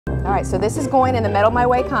All right, so this is going in the Metal My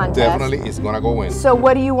Way contest. Definitely, it's gonna go in. So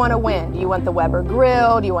what do you want to win? Do you want the Weber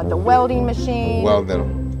grill? Do you want the welding machine? Welder.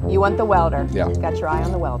 You want the welder? Yeah. Got your eye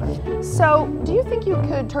on the welder. So do you think you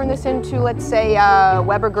could turn this into, let's say,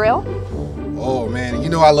 Weber grill? Oh man, you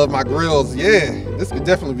know I love my grills. Yeah, this could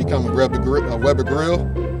definitely become a Weber grill.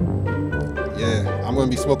 Yeah, I'm gonna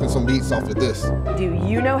be smoking some beats off of this. Do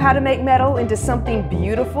you know how to make metal into something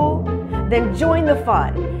beautiful? Then join the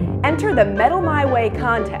fun. Enter the Metal My Way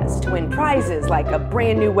contest to win prizes like a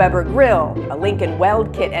brand new Weber grill, a Lincoln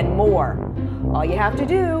weld kit, and more. All you have to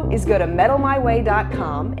do is go to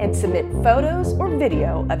metalmyway.com and submit photos or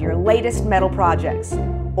video of your latest metal projects.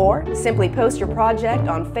 Or simply post your project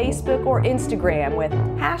on Facebook or Instagram with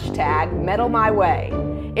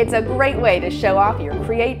 #MetalMyWay. It's a great way to show off your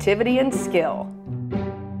creativity and skill.